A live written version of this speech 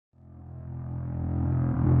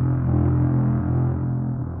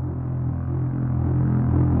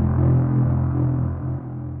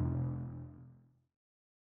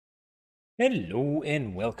Hello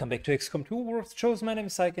and welcome back to Xcom2 World's Chosen. My name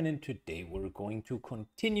is Syken and today we're going to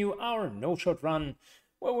continue our no-shot run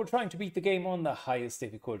where we're trying to beat the game on the highest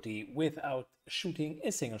difficulty without shooting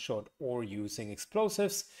a single shot or using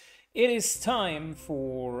explosives. It is time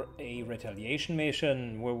for a retaliation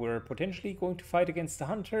mission where we're potentially going to fight against the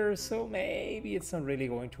hunter, so maybe it's not really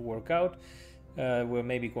going to work out. We're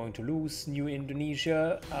maybe going to lose New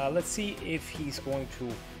Indonesia. Let's see if he's going to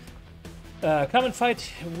come and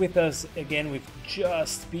fight with us again. We've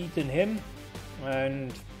just beaten him,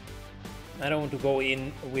 and I don't want to go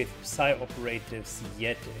in with psi operatives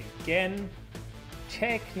yet again.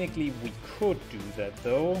 Technically we could do that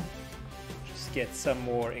though, just get some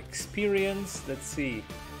more experience. Let's see.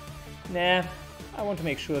 Nah, I want to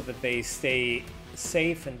make sure that they stay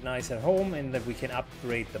safe and nice at home and that we can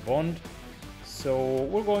upgrade the bond. So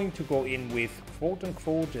we're going to go in with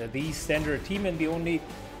quote-unquote the standard team, and the only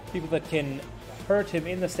people that can hurt him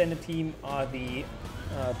in the standard team are the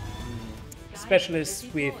specialists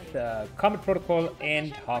with Combat Protocol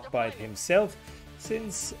and Hawkbite himself,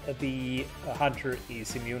 since the hunter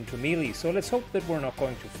is immune to melee. So let's hope that we're not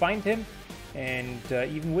going to find him and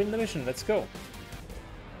even win the mission. Let's go.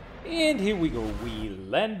 And here we go. We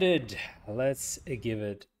landed. Let's give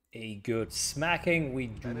it a good smacking. We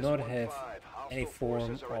do not have any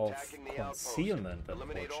form of concealment,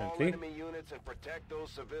 unfortunately.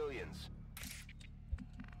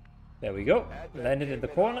 There we go. Landed in the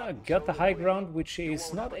corner, got the high ground, which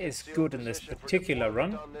is not as good in this particular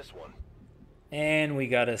run. And we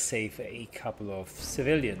gotta save a couple of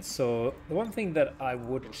civilians. So the one thing that I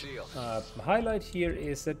would highlight here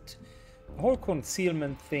is that the whole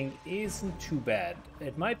concealment thing isn't too bad.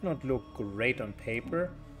 It might not look great on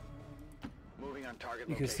paper,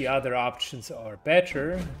 because the other options are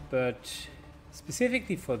better, but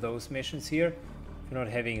specifically for those missions here, if you're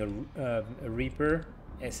not having a Reaper,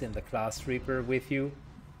 as in the class Reaper, with you,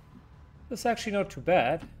 that's actually not too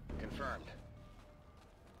bad. Confirmed.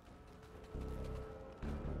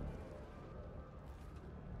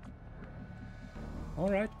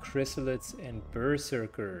 Alright, chrysalids and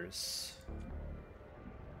berserkers.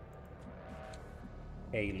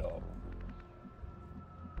 Halo.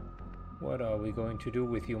 What are we going to do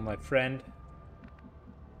with you, my friend?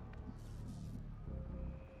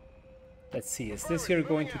 Let's see, is this here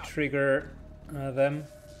going to trigger them?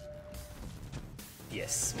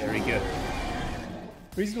 Yes, very good.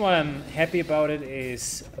 Reason why I'm happy about it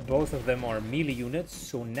is both of them are melee units,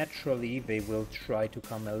 so naturally they will try to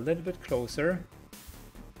come a little bit closer.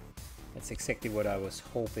 That's exactly what I was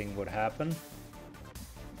hoping would happen.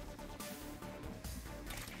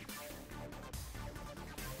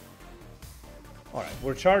 Alright,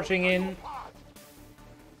 we're charging in.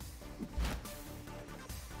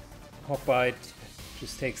 Hawkbite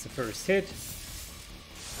just takes the first hit.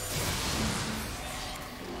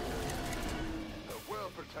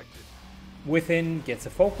 Within gets a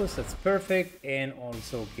focus, that's perfect, and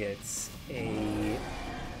also gets a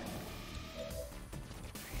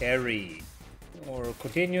parry. Or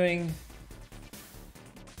continuing.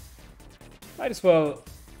 Might as well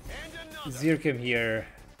Syken here.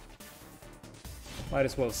 Might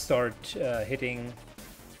as well start hitting.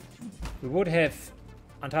 We would have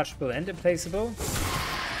untouchable and implaceable.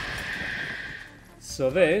 So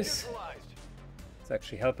this is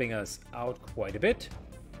actually helping us out quite a bit.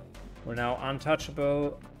 We're now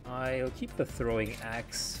untouchable. I'll keep the throwing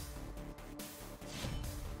axe.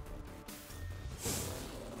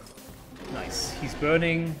 Nice. He's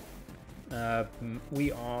burning.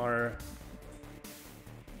 We are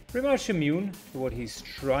pretty much immune to what he's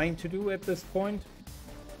trying to do at this point.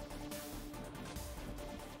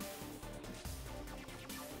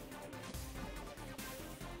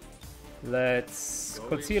 Let's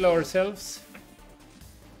conceal ourselves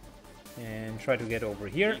and try to get over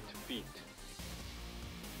here.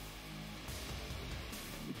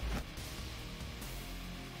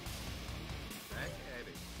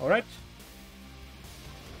 Alright.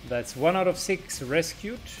 That's 1 out of 6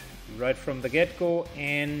 rescued right from the get-go,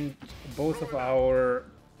 and both of our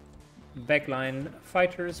backline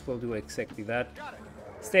fighters will do exactly that.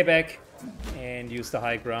 Stay back and use the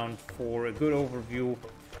high ground for a good overview.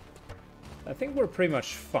 I think we're pretty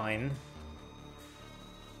much fine.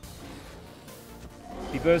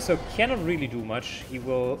 The Berserk cannot really do much. He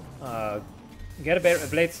will get a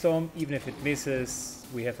Blade Storm, even if it misses.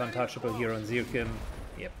 We have untouchable here on Syken.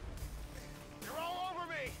 Yep. You're all over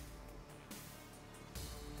me.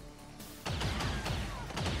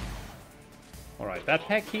 Alright, that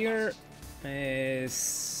pack here is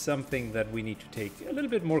something that we need to take a little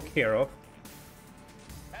bit more care of.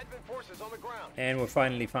 At Advent forces on the ground. And we're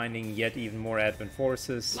finally finding yet even more Advent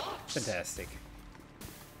forces. Fantastic.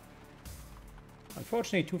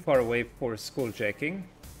 Unfortunately, too far away for skulljacking.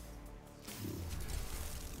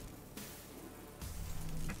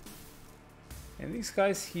 And these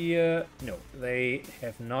guys here, no, they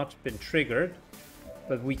have not been triggered,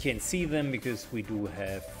 but we can see them because we do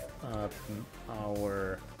have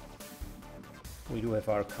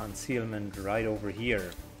our concealment right over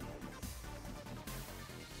here.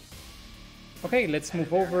 Okay, let's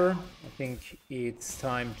move over. I think it's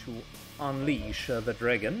time to unleash the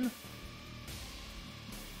dragon.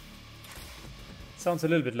 Sounds a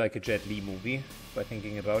little bit like a Jet Li movie by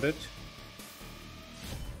thinking about it.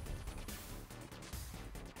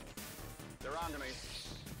 They're on to me.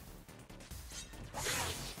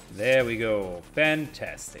 There we go.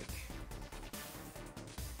 Fantastic.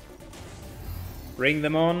 Bring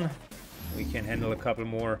them on. We can handle a couple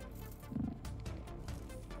more.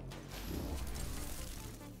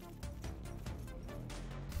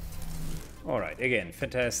 Alright, again,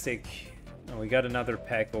 fantastic. And we got another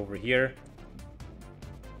pack over here.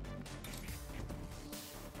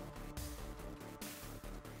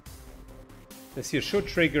 This here should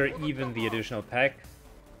trigger even the additional pack,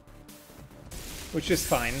 which is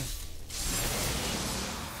fine.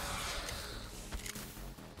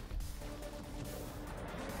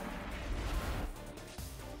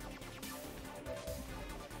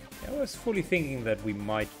 I was fully thinking that we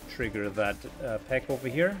might trigger that pack over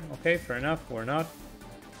here. Okay, fair enough, we're not.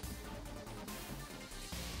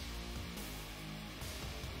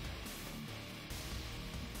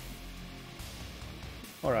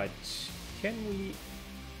 Alright, can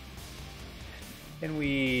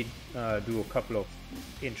we do a couple of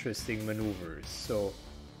interesting maneuvers? So,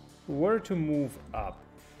 if we were to move up.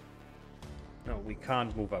 No, we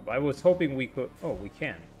can't move up. I was hoping we could... Oh, we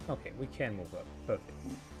can. Okay, we can move up. Perfect.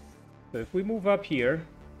 So if we move up here...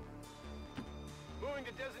 Moving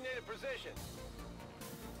to designated position.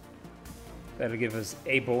 That'll give us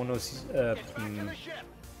a bonus... Get back to the ship.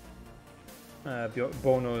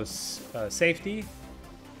 bonus safety.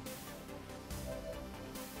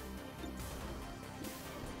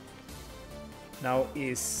 Now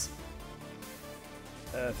is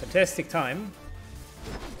a fantastic time.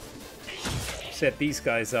 Set these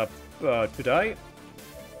guys up to die.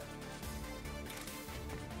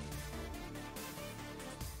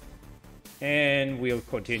 And we'll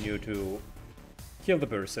continue to kill the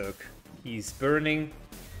Berserk. He's burning.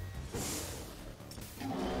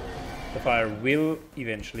 The fire will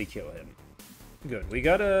eventually kill him. Good. We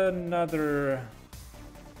got another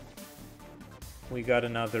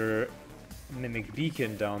Mimic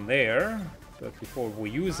Beacon down there. But before we're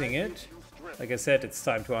using it, like I said, it's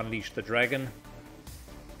time to unleash the dragon.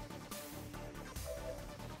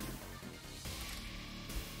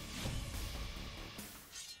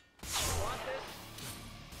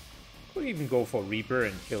 Could even go for Reaper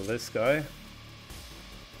and kill this guy.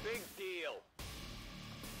 Big deal.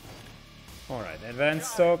 Alright,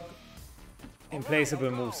 advanced stock.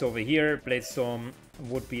 Implaceable moves over here. Bladestorm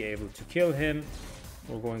would be able to kill him.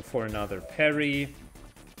 We're going for another parry.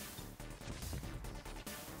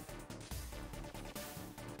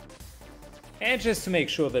 And just to make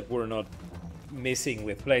sure that we're not missing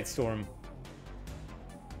with Bladestorm,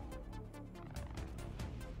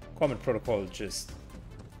 Comet Protocol just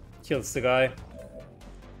kills the guy.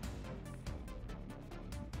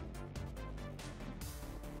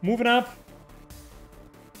 Moving up.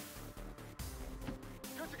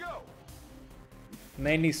 Good to go.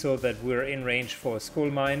 Mainly so that we're in range for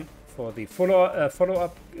Skull Mine for the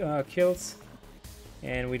follow-up kills.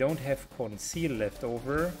 And we don't have Conceal left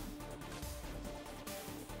over.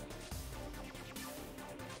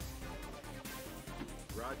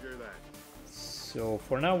 Roger that. So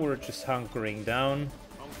for now we're just hunkering down.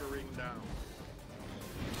 Hunkering down.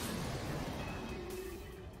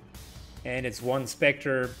 And it's one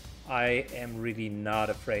Spectre. I am really not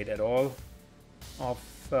afraid at all of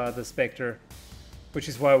the Spectre, which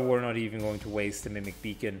is why we're not even going to waste the Mimic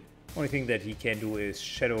Beacon. Only thing that he can do is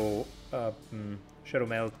Shadow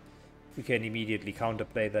Melt. We can immediately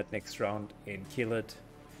counterplay that next round and kill it.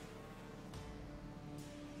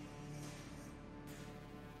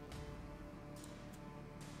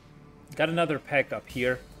 Got another pack up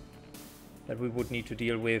here that we would need to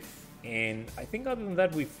deal with, and I think other than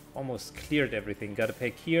that we've almost cleared everything. Got a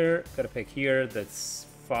pack here, got a pack here, that's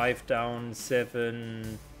 5 down,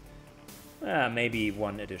 7, maybe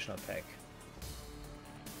one additional pack.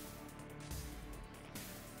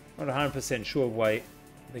 Not 100% sure why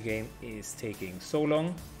the game is taking so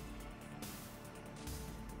long.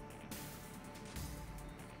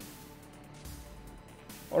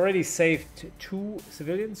 Already saved 2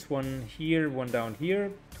 civilians, one here, one down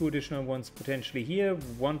here, 2 additional ones potentially here,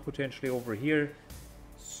 1 potentially over here.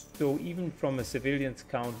 So even from a civilians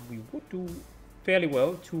count, we would do fairly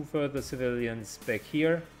well. 2 further civilians back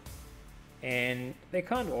here. And they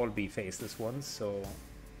can't all be faceless ones, so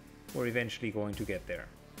we're eventually going to get there.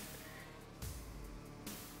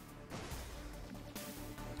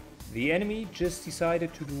 The enemy just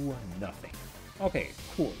decided to do nothing. Okay,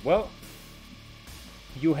 cool. Well,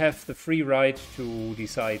 you have the free right to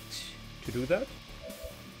decide to do that.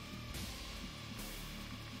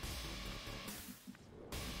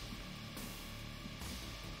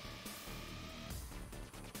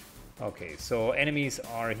 Okay, so enemies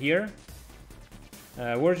are here.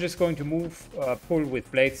 We're just going to move, pull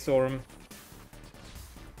with Bladestorm.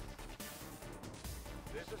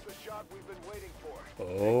 This is the shot we've been waiting for.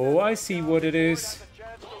 Oh, I see what it is.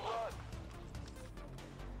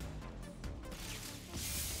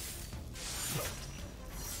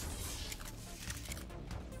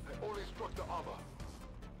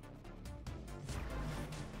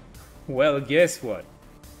 Well, guess what?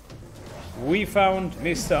 We found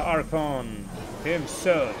Mr. Archon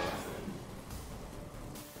himself.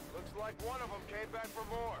 Looks like one of them came back for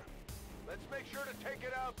more. Let's make sure to take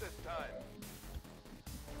it out this time.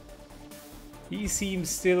 He seems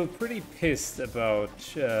still pretty pissed about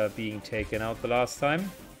being taken out the last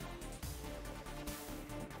time.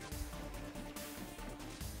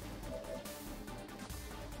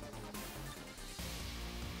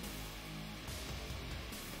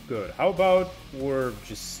 Good. How about we're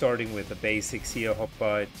just starting with the basics here.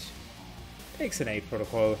 Hawkbite takes an 8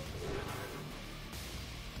 protocol.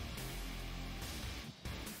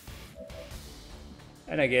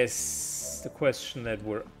 And I guess the question that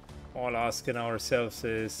we're all asking ourselves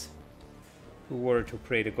is, who were to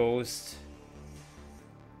create a ghost?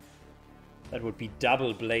 That would be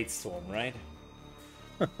double Bladestorm, right?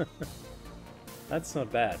 That's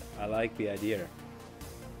not bad. I like the idea.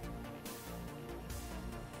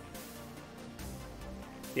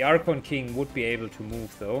 The Archon King would be able to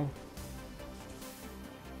move though.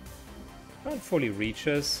 Can't fully reach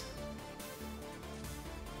us.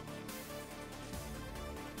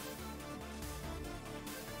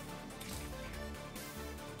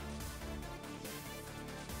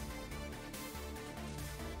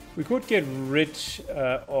 We could get rid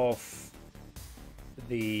of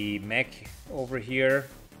the mech over here.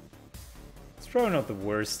 It's probably not the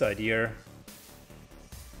worst idea.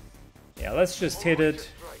 Yeah, let's just hit it.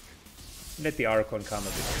 Let the Archon come a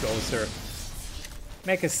bit closer.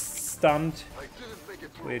 Mech is stunned,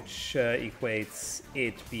 which equates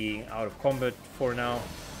it being out of combat for now.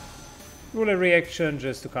 Ruler reaction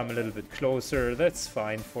just to come a little bit closer. That's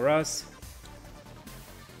fine for us.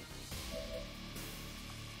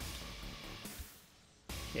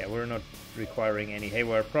 Yeah, we're not requiring any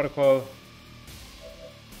Haywire protocol.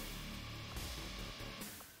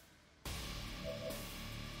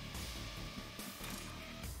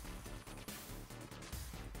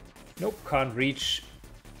 Nope, can't reach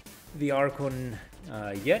the Archon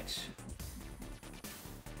yet.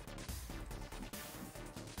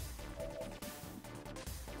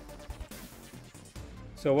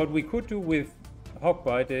 So what we could do with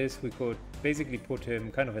Hawkbite is we could basically put him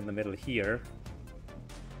kind of in the middle here.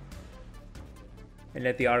 And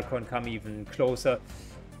let the Archon come even closer.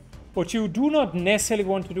 What you do not necessarily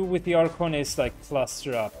want to do with the Archon is like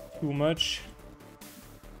cluster up too much.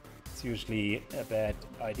 It's usually a bad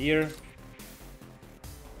idea.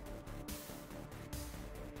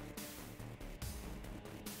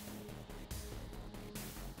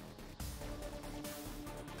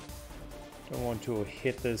 Don't want to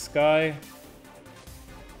hit this guy.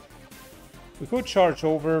 We could charge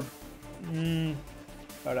over,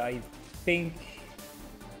 but I think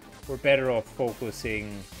we're better off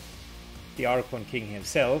focusing the Archon King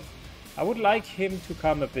himself. I would like him to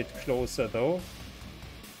come a bit closer though.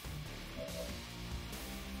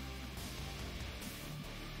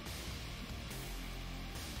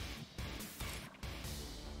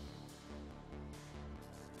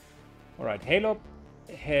 Alright, Halop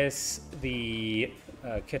has the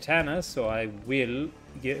katana, so I will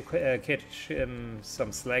catch him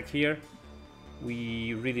some slack here.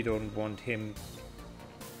 We really don't want him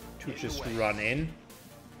to just run in.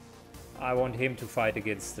 I want him to fight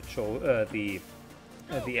against the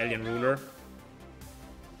alien ruler.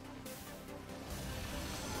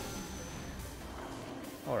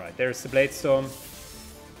 Alright, there's the Bladestorm.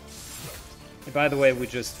 And by the way, we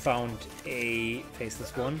just found a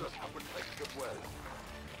faceless one.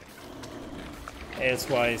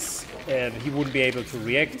 Elsewise, he wouldn't be able to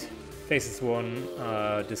react. Faceless one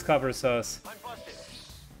discovers us.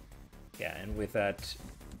 Yeah, and with that,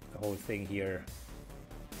 the whole thing here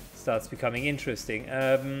starts becoming interesting.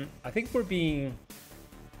 I think we're being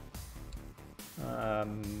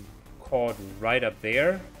caught right up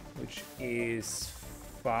there, which is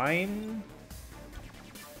fine.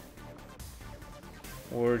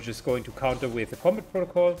 We're just going to counter with the combat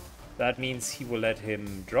protocol. That means he will let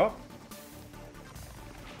him drop.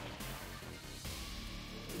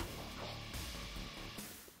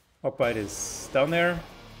 Hawkbite is down there.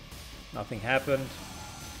 Nothing happened.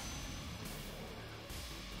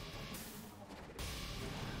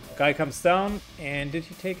 Guy comes down, and did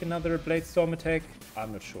he take another Blade Storm attack?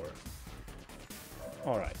 I'm not sure.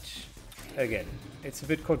 Alright. Again, it's a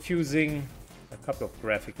bit confusing. A couple of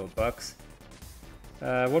graphical bugs.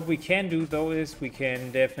 What we can do though is we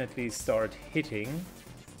can definitely start hitting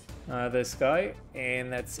this guy,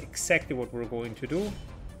 and that's exactly what we're going to do.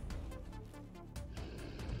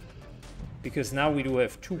 Because now we do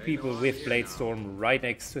have two people with Blade Storm right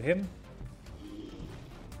next to him.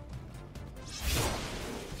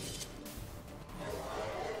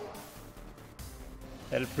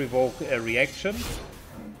 That'll provoke a reaction.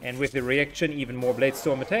 And with the reaction, even more Blade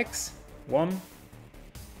Storm attacks. 1.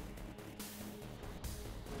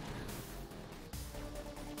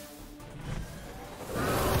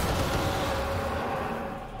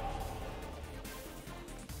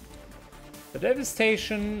 The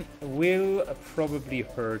devastation will probably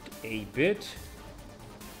hurt a bit.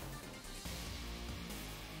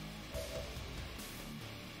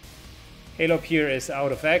 Halo here is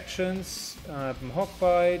out of actions.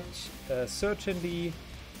 Hawkbite certainly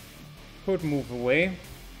could move away.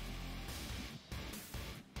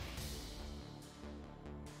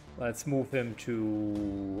 Let's move him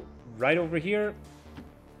to right over here.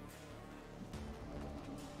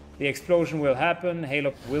 The explosion will happen.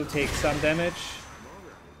 Halo will take some damage.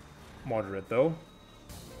 Moderate though.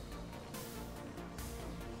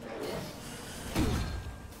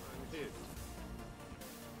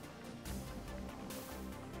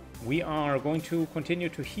 We are going to continue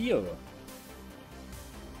to heal.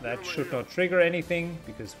 That should not trigger anything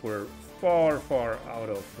because we're far, far out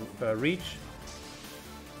of reach.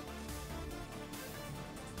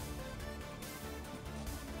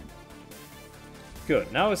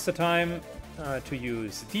 Good, now is the time to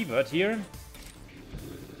use Divat here.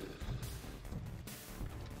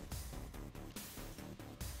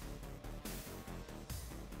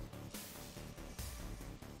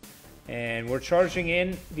 And we're charging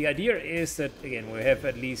in. The idea is that, again, we have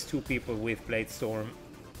at least two people with Blade Storm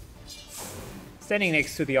standing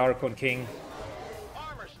next to the Archon King.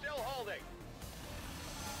 Armor still holding.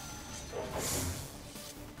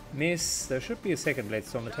 Miss. There should be a second Blade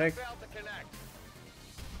Storm attack. Failed to connect.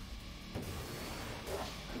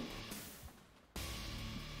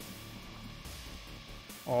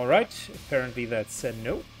 Alright, apparently that's a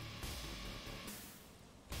no.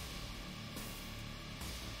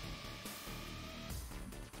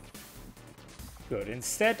 Good.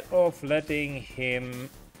 Instead of letting him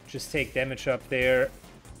just take damage up there,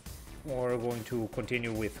 we're going to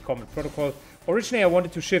continue with Combat Protocol. Originally I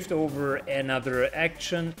wanted to shift over another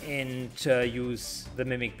action and use the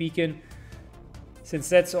Mimic Beacon. Since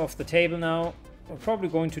that's off the table now, we're probably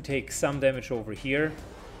going to take some damage over here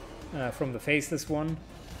from the Faceless one.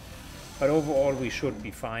 But overall we should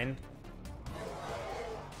be fine.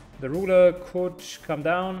 The Ruler could come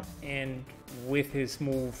down and with his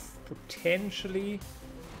move potentially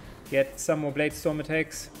get some more Blade Storm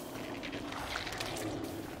attacks.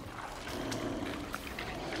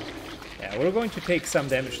 Yeah, we're going to take some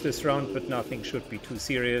damage this round, but nothing should be too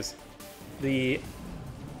serious. The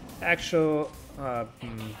actual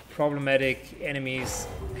problematic enemies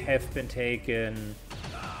have been taken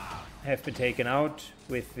out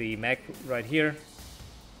with the mech right here.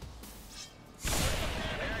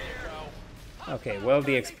 Okay, well,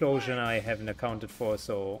 the explosion I haven't accounted for,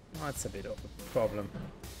 so that's a bit of a problem.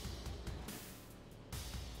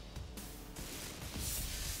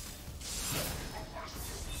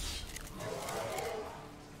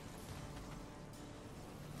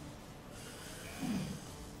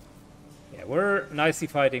 Yeah, we're nicely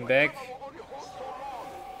fighting back.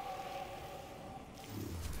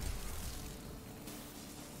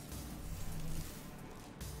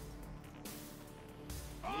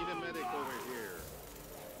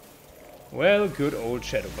 Well, good old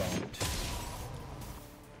Shadowbound.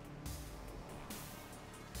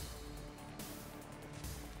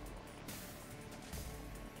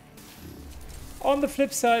 On the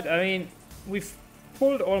flip side, I mean, we've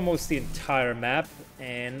pulled almost the entire map,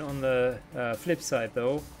 and on the flip side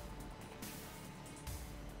though,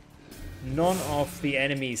 none of the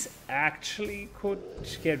enemies actually could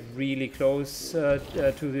get really close to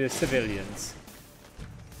the civilians.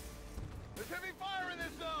 There's heavy fire in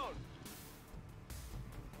this zone!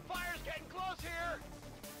 Fire's getting close here!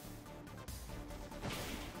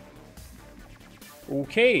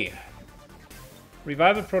 Okay.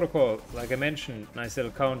 Revival protocol, like I mentioned, nice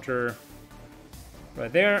little counter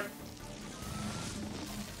right there.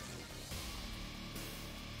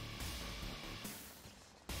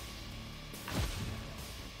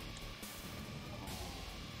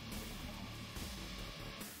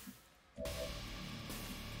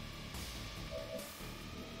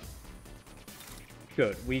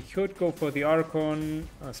 Good. We could go for the Archon.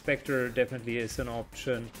 Spectre definitely is an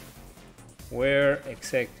option. Where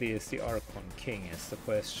exactly is the Archon King is the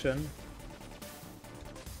question.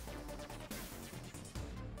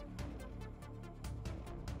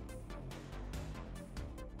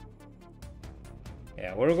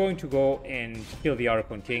 Yeah, we're going to go and kill the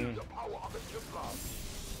Archon King.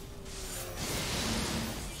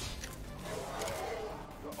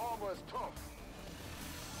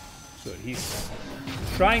 Good, he's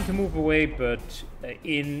trying to move away, but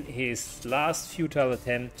in his last futile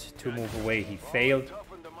attempt to move away, he failed.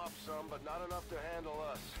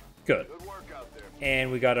 Good.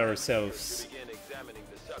 And we got ourselves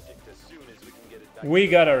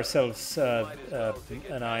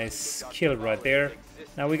a nice kill right there.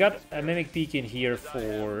 Now we got a Mimic Beacon here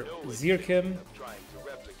for Syken.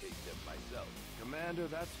 Commander,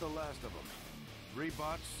 that's the last of them. 3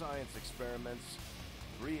 botched science experiments,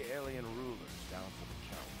 3 alien rulers down for the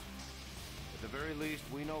count. At the very least,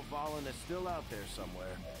 we know Valen is still out there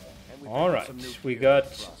somewhere. Alright, we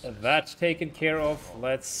got that taken care of.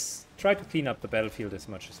 Let's try to clean up the battlefield as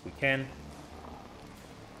much as we can.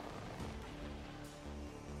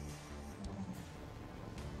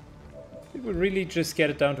 Did we really just get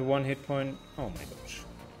it down to 1 hit point? Oh my gosh.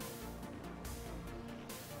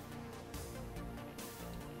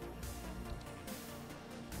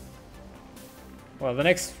 Well, the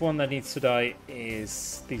next one that needs to die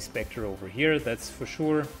is the Spectre over here, that's for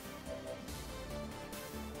sure.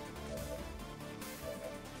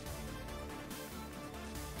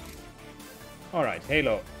 Alright,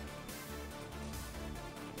 Halo.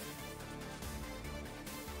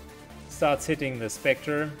 Starts hitting the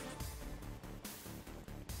Spectre.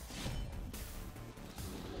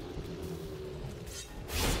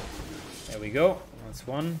 There we go, that's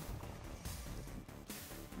one.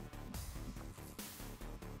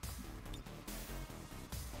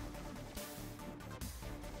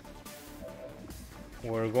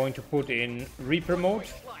 We're going to put in Reaper mode.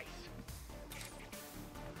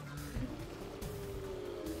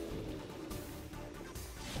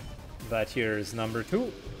 That here is number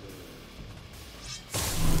 2.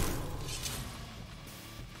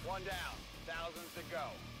 1 down, thousands to go.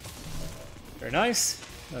 Very nice.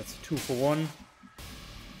 That's 2 for 1.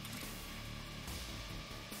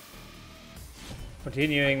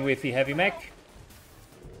 Continuing with the heavy mech.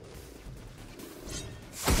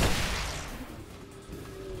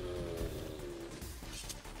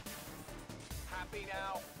 Happy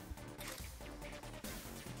now?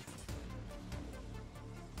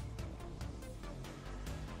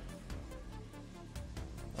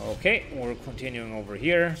 Okay, we're continuing over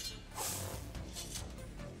here.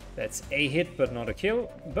 That's a hit, but not a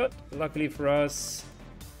kill. But luckily for us,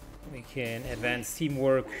 we can advance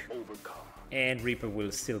teamwork, and Reaper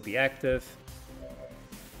will still be active.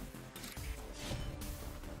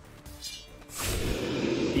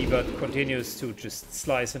 Diva continues to just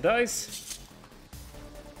slice and dice.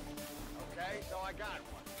 Okay, so I got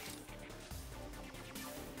one.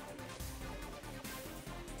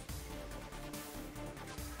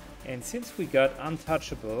 And since we got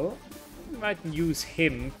Untouchable, we might use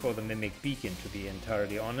him for the Mimic Beacon, to be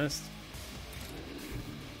entirely honest.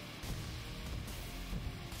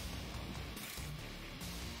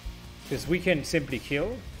 Because we can simply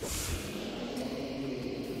kill.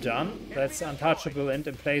 Done. That's Untouchable and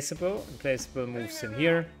Implaceable. Implaceable moves in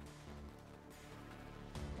here.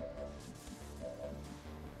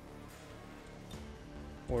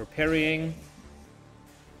 We're parrying.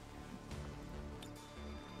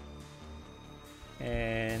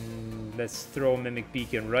 And let's throw Mimic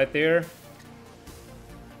Beacon right there.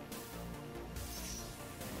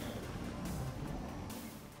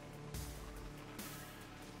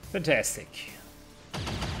 Fantastic.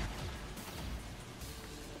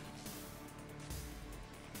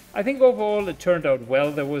 I think overall it turned out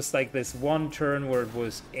well. There was like this one turn where it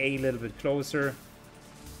was a little bit closer.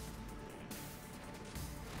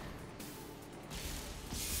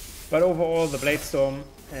 But overall the Bladestorm,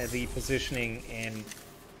 the positioning and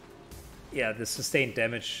yeah, the sustained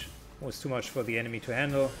damage was too much for the enemy to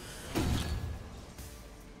handle.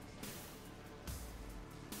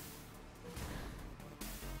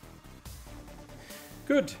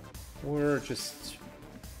 Good. We're just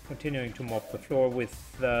continuing to mop the floor with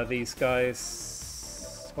these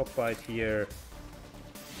guys. Hop bite here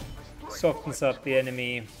softens up the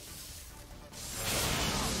enemy.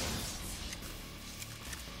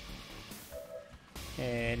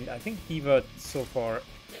 And I think Diva so far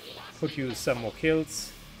could use some more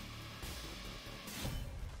kills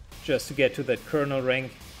just to get to that Colonel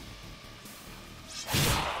rank.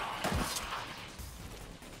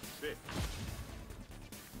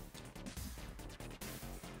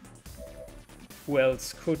 Who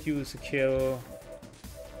else could use a kill?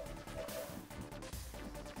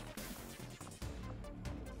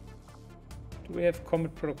 Do we have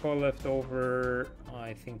Combat Protocol left over?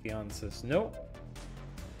 I think the answer is no.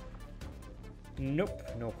 Nope,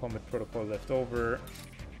 no Combat Protocol left over,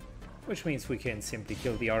 which means we can simply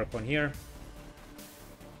kill the Archon here.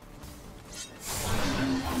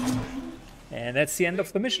 And that's the end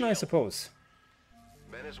of the mission, I suppose.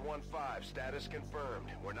 Menace 1-5, status confirmed.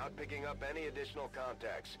 We're not picking up any additional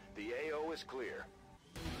contacts. The AO is clear.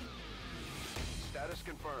 Status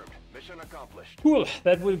confirmed. Mission accomplished. Cool,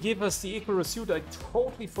 that will give us the Icarus suit. I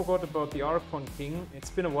totally forgot about the Archon King. It's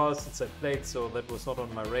been a while since I played, so that was not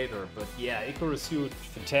on my radar. But yeah, Icarus suit,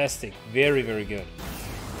 fantastic. Very, very good.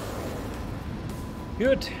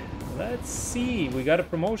 Good. Let's see. We got a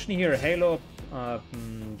promotion here. Halo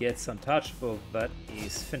gets untouchable. That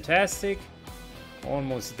is fantastic.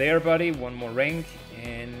 Almost there, buddy. One more rank.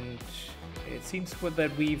 And it seems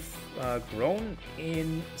that we've grown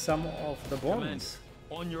in some of the bonds.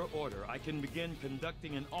 On your order, I can begin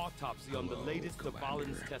conducting an autopsy on the latest of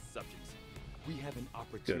Valen's test subjects. We have an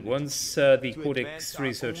opportunity. Good. Once the Codex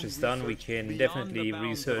research is done, we can definitely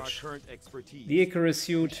research the Icarus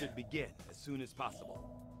suit. Should begin as soon as possible.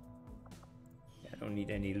 I don't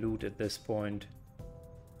need any loot at this point.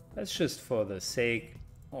 That's just for the sake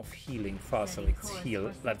of healing faster. Let's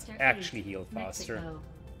heal. Let's actually heal faster. Mexico.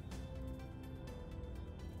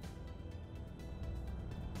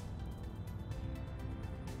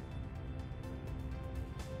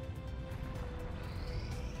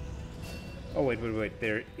 Oh, wait.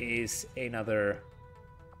 There is another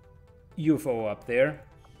UFO up there.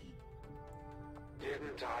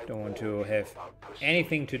 Don't want to have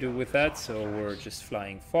anything to do with that, so we're just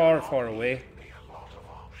flying far, far away. A lot of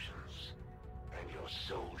options, and your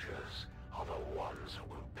soldiers are the ones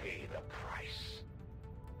who will pay the price.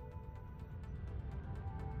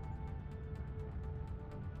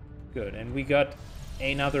 Good, and we got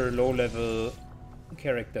another low-level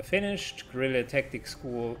character finished. Guerrilla Tactics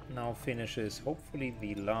School now finishes, hopefully,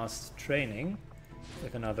 the last training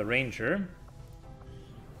with another ranger.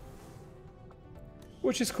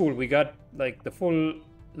 Which is cool. We got like the full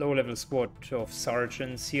low-level squad of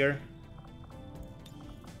sergeants here.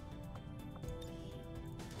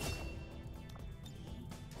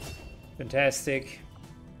 Fantastic.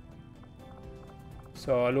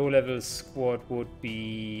 So a low-level squad would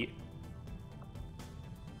be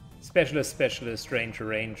Specialist,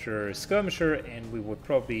 Ranger, Skirmisher, and we would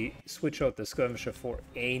probably switch out the Skirmisher for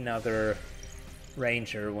another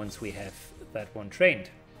Ranger once we have that one trained.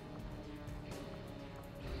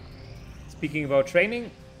 Speaking about training,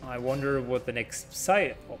 I wonder what the next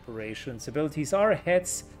Psi operations abilities are.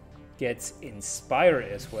 Heads gets Inspire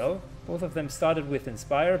as well. Both of them started with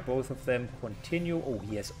Inspire, both of them continue. Oh,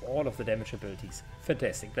 he has all of the damage abilities.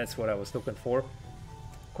 Fantastic, that's what I was looking for.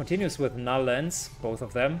 Continues with Null Lens, both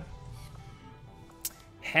of them.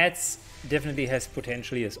 Heads definitely has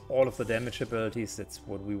potentially as all of the damage abilities. That's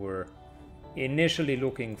what we were initially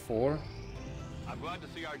looking for. I'm glad to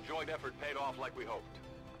see our joint effort paid off like we hoped.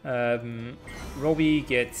 Robbie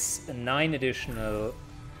gets 9 additional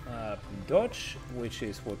dodge, which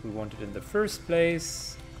is what we wanted in the first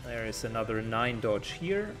place. There is another 9 dodge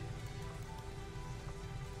here.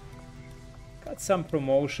 Got some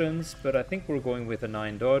promotions, but I think we're going with a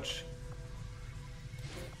 9 dodge.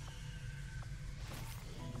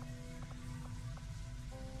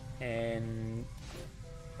 And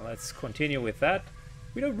let's continue with that.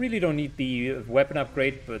 We really don't need the weapon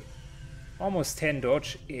upgrade, but almost 10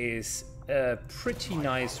 dodge is a pretty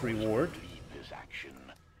nice reward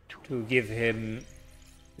to give him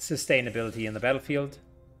sustainability in the battlefield.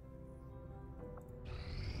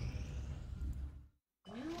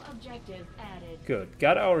 New objective added. Good.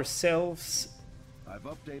 Got ourselves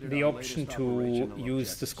the option to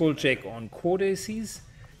use the skull check on codices.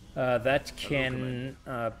 That can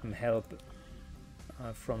help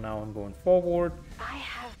from now on going forward.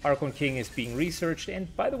 Archon King is being researched,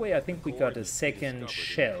 and by the way, I think we got a second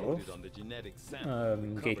shell,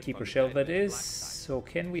 Gatekeeper shell that is. So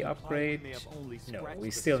can we upgrade? No, we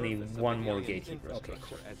still need one more Gatekeeper. Okay,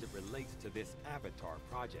 cool.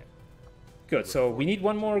 Good, so we need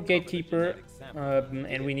one more Gatekeeper,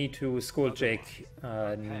 and we need to Skulljack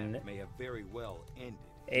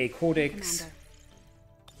a Codex.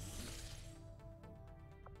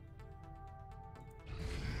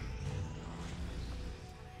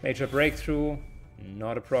 Major breakthrough,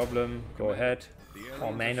 not a problem. Go ahead.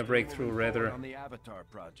 Or minor breakthrough, rather. On the Avatar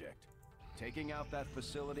project. Taking out that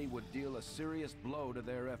facility would deal a serious blow to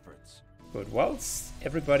their efforts. Good. Whilst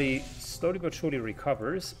everybody slowly but surely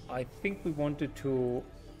recovers, I think we wanted to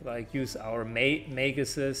like use our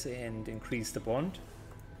Maguses and increase the bond.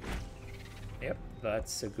 Yep,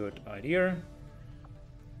 that's a good idea.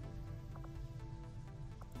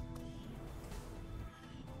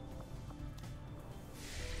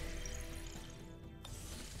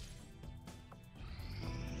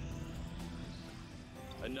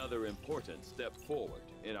 Another important step forward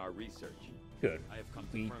in our research. Good.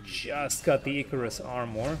 We just got the Icarus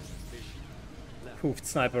armor. Poofed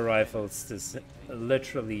sniper rifles. This is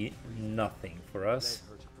literally nothing for us.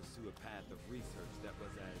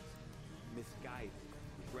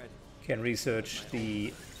 Can research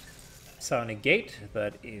the Psionic Gate.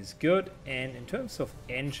 That is good. And in terms of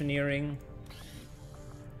engineering,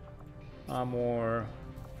 armor.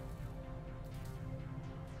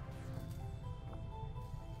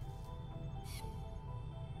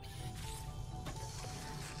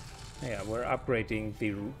 Yeah, we're upgrading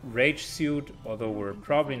the Rage suit, although we're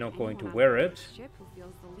probably not going to wear it.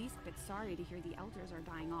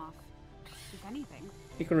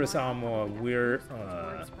 Icarus armor, we're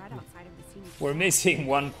missing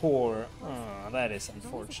one core. Oh, that is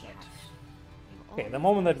unfortunate. Okay, the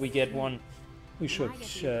moment that we get one, we should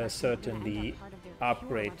certainly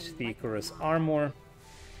upgrade the Icarus armor.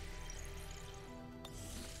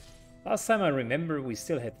 Last time I remember, we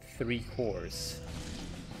still had 3 cores.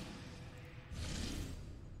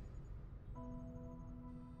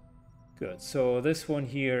 Good, so this one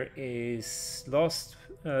here is Lost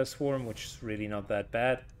Swarm, which is really not that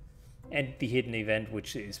bad. And the hidden event,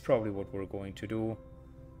 which is probably what we're going to do.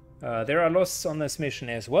 There are losts on this mission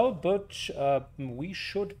as well, but we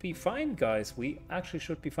should be fine, guys. We actually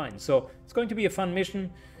should be fine. So it's going to be a fun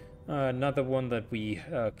mission. Another one that we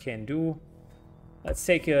can do. Let's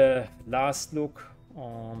take a last look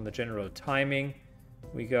on the general timing.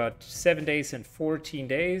 We got 7 days and 14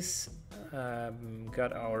 days.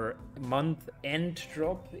 Got our month end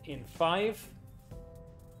drop in 5.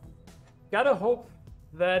 Gotta hope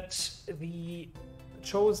that the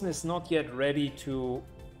Chosen is not yet ready to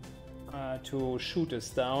shoot us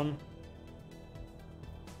down.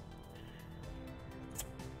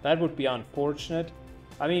 That would be unfortunate.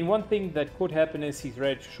 I mean, one thing that could happen is he's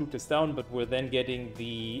ready to shoot us down, but we're then getting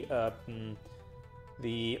the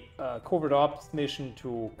covert ops mission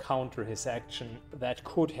to counter his action. That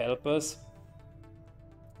could help us.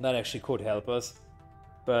 That actually could help us.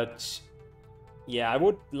 But yeah, I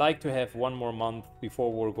would like to have one more month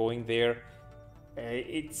before we're going there.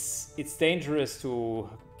 It's dangerous to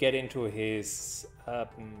get into his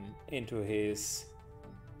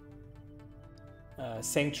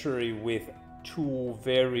sanctuary with 2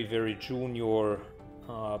 very junior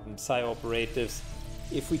psi operatives.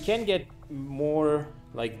 If we can get more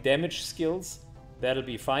like damage skills, that'll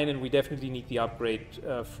be fine, and we definitely need the upgrade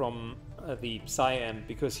from the Psi-Amp,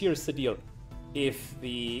 because here's the deal. If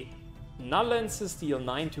the null lenses deal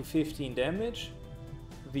 9 to 15 damage,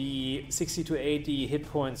 the 60 to 80 hit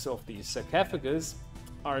points of the sarcophagus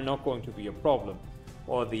are not going to be a problem.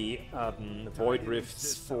 Or the void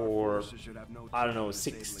rifts for, I don't know,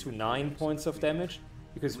 6 to 9 points of damage.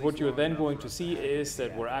 Because what you're then going to see is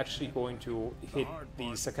that we're actually going to hit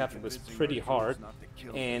the sarcophagus pretty hard,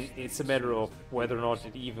 and it's a matter of whether or not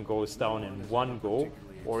it even goes down in one go,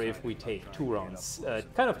 or if we take 2 rounds.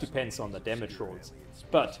 It kind of depends on the damage rolls.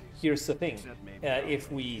 But here's the thing,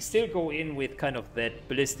 if we still go in with kind of that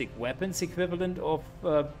ballistic weapons equivalent of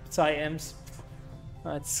psi-amps,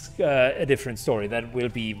 that's a different story. That will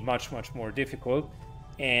be much more difficult,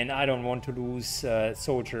 and I don't want to lose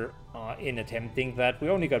Soldier in attempting that. We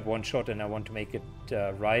only got 1 shot, and I want to make it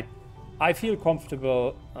right. I feel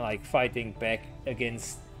comfortable like fighting back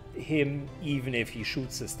against him, even if he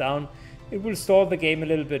shoots us down. It will stall the game a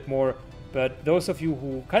little bit more, but those of you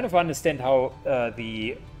who kind of understand how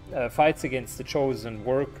the fights against the Chosen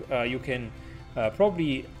work, you can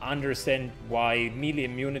probably understand why melee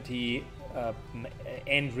immunity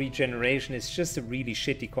and regeneration is just a really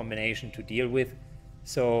shitty combination to deal with.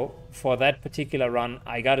 So for that particular run,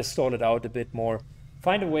 I gotta stall it out a bit more,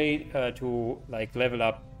 find a way to like level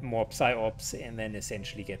up more psi-ops and then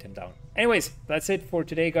essentially get him down. Anyways, that's it for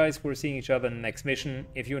today, guys. We're seeing each other in the next mission.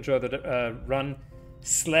 If you enjoyed the run,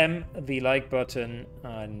 slam the like button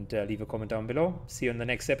and leave a comment down below. See you in the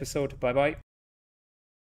next episode. Bye bye.